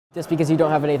Just because you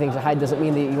don't have anything to hide doesn't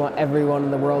mean that you want everyone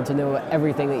in the world to know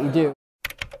everything that you do.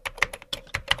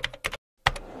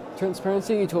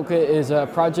 Transparency Toolkit is a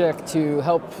project to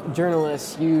help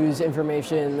journalists use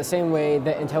information the same way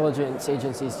that intelligence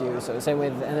agencies do. So the same way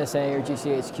that the NSA or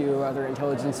GCHQ or other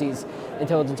intelligence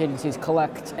agencies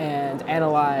collect and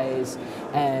analyze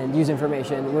and use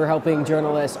information. We're helping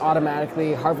journalists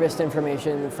automatically harvest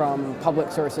information from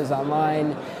public sources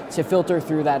online to filter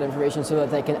through that information so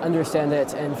that they can understand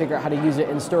it and figure out how to use it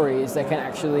in stories that can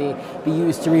actually be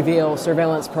used to reveal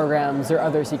surveillance programs or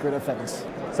other secretive things.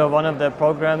 So one of the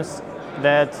programs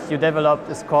that you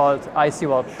developed is called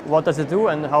ICWatch. What does it do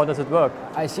and how does it work?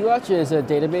 ICWatch is a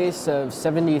database of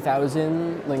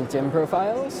 70,000 LinkedIn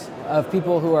profiles of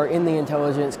people who are in the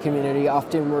intelligence community,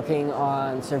 often working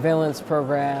on surveillance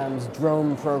programs,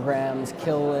 drone programs,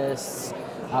 kill lists,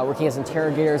 working as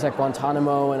interrogators at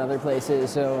Guantanamo and other places,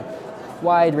 so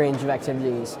wide range of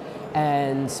activities.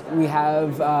 And we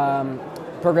have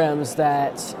programs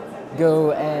that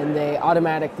go and they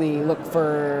automatically look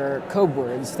for code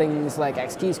words, things like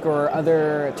X-keyscore,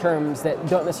 other terms that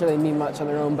don't necessarily mean much on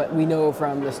their own, but we know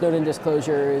from the Snowden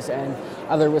disclosures and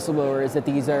other whistleblowers that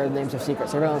these are the names of secret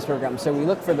surveillance programs. So we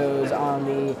look for those on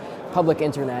the public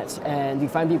internet and we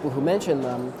find people who mention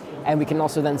them, and we can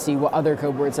also then see what other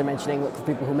code words they're mentioning, look for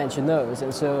people who mention those.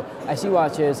 And so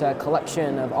ICWatch is a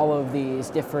collection of all of these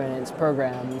different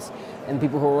programs and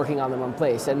people who are working on them in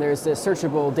place. And there's this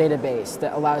searchable database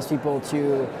that allows people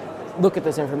to look at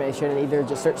this information and either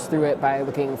just search through it by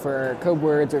looking for code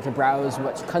words or to browse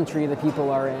which country the people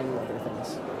are in, other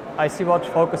things.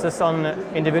 ICWatch focuses on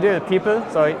individual people,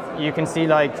 so you can see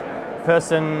like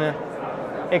person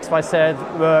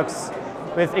XYZ works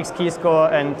with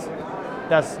X-keyscore and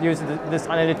does use this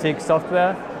analytic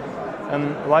software.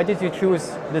 Why did you choose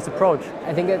this approach?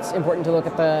 I think it's important to look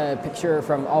at the picture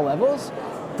from all levels,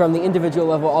 from the individual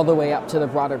level all the way up to the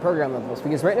broader program levels,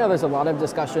 because right now there's a lot of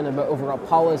discussion about overall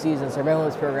policies and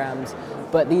surveillance programs,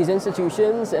 but these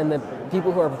institutions and the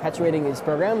people who are perpetuating these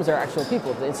programs are actual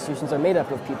people. The institutions are made up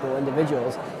of people,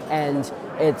 individuals, and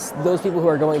it's those people who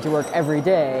are going to work every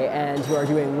day and who are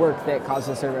doing work that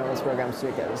causes surveillance programs to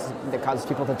exist, that causes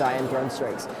people to die in drone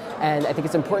strikes. And I think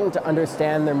it's important to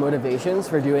understand their motivations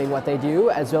for doing what they do,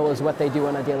 as well as what they do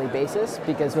on a daily basis,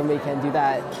 because when we can do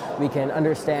that, we can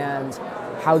understand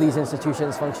how these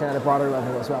institutions function at a broader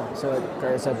level as well. So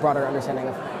there's a broader understanding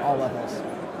of all levels.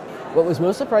 What was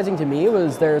most surprising to me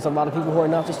was there's a lot of people who are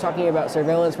not just talking about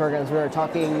surveillance programs, but are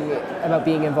talking about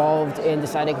being involved in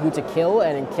deciding who to kill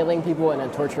and in killing people and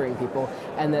in torturing people,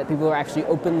 and that people are actually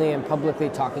openly and publicly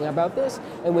talking about this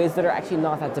in ways that are actually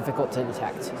not that difficult to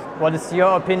detect. What is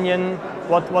your opinion?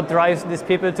 What drives these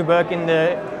people to work in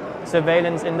the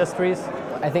surveillance industries?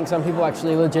 I think some people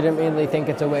actually legitimately think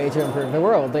it's a way to improve the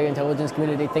world. The intelligence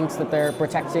community thinks that they're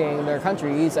protecting their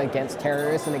countries against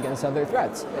terrorists and against other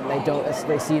threats. And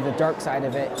they see the dark side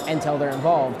of it until they're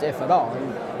involved, if at all.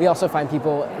 And we also find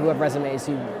people who have resumes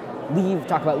who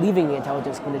talk about leaving the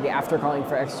intelligence community after calling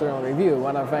for external review.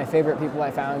 One of my favorite people I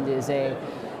found is a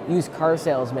used car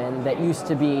salesman that used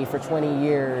to be for 20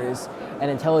 years an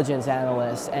intelligence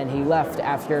analyst, and he left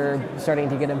after starting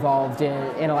to get involved in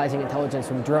analyzing intelligence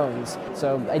from drones.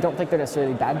 So I don't think they're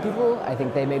necessarily bad people. I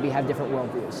think they maybe have different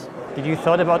worldviews. Did you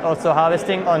thought about also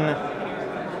harvesting on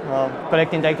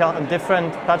collecting data on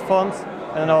different platforms?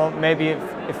 I don't know, maybe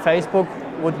if Facebook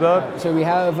would work? So we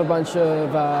have a bunch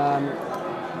of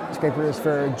scrapers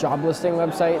for job listing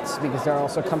websites, because there are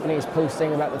also companies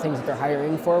posting about the things that they're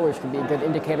hiring for, which can be a good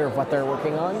indicator of what they're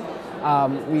working on.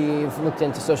 We've looked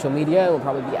into social media, we'll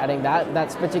probably be adding that.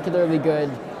 That's particularly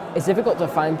good. It's difficult to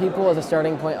find people as a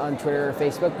starting point on Twitter or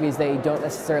Facebook because they don't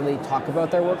necessarily talk about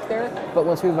their work there. But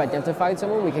once we've identified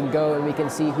someone, we can go and we can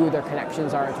see who their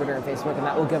connections are on Twitter and Facebook, and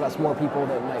that will give us more people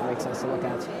that might make sense to look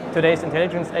at. Today's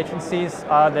intelligence agencies,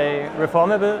 are they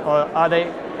reformable, or are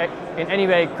they in any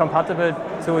way compatible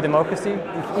to democracy?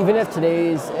 Even if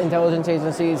today's intelligence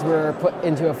agencies were put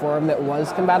into a form that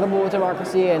was compatible with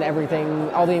democracy and everything,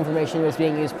 all the information was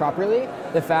being used properly,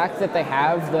 the fact that they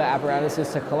have the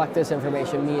apparatuses to collect this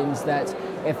information means that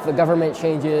if the government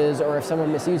changes or if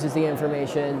someone misuses the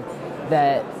information,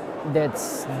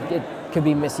 it could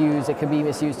be misused. It could be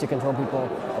misused to control people.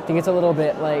 I think it's a little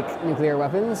bit like nuclear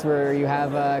weapons, where you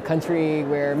have a country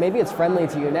where maybe it's friendly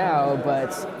to you now,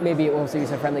 but maybe it won't be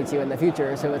so friendly to you in the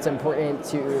future. So it's important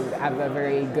to have a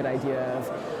very good idea of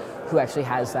who actually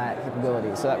has that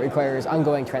capability. So that requires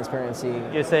ongoing transparency.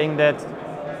 You're saying that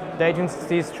the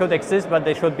agencies should exist, but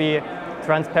they should be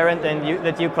transparent and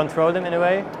that you control them in a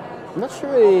way? I'm not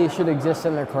sure they should exist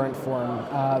in their current form,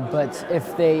 but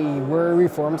if they were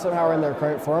reformed somehow in their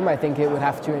current form, I think it would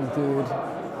have to include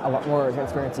a lot more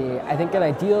transparency. I think an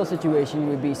ideal situation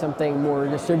would be something more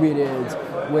distributed,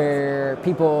 where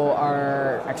people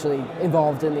are actually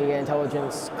involved in the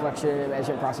intelligence collection and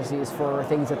management processes for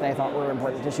things that they thought were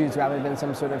important issues, rather than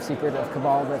some sort of secretive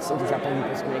cabal that's intercepting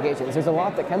people's communications. There's a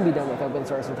lot that can be done with open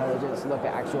source intelligence to look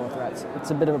at actual threats.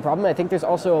 It's a bit of a problem. I think there's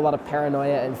also a lot of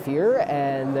paranoia and fear,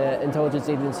 and the intelligence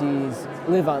agencies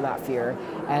live on that fear,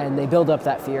 and they build up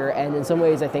that fear, and in some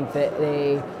ways I think that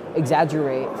they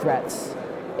exaggerate threats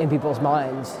in people's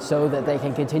minds so that they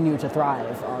can continue to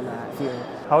thrive on that fear.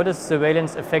 How does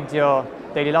surveillance affect your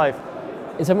daily life?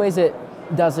 In some ways it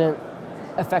doesn't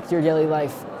affect your daily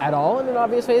life at all in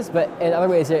obvious ways, but in other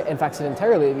ways it affects it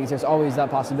entirely, because there's always that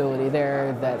possibility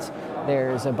there that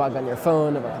there's a bug on your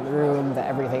phone, a bug in the room, that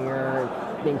everything you're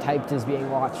being typed is being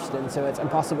watched, and so it's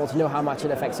impossible to know how much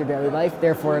it affects your daily life,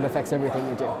 therefore it affects everything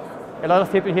you do. A lot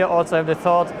of people here also have the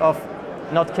thought of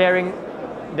not caring.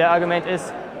 Their argument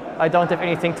is, I don't have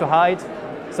anything to hide,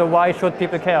 so why should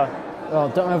people care? Well,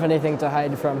 don't have anything to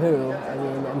hide from who? I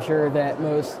mean, I'm sure that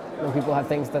most people have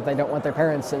things that they don't want their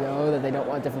parents to know, that they don't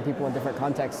want different people in different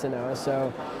contexts to know,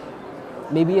 so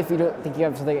maybe if you don't think you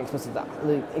have something explicit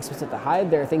to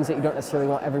hide, there are things that you don't necessarily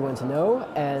want everyone to know,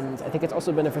 and I think it's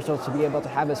also beneficial to be able to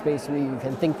have a space where you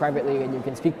can think privately and you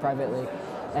can speak privately,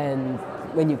 and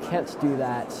when you can't do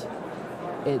that,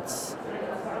 it's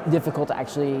difficult to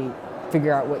actually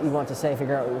figure out what you want to say,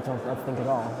 figure out what you don't want to think at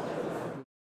all.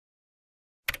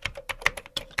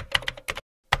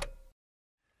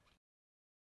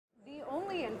 The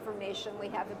only information we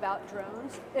have about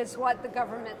drones is what the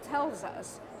government tells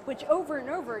us, which over and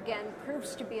over again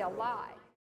proves to be a lie.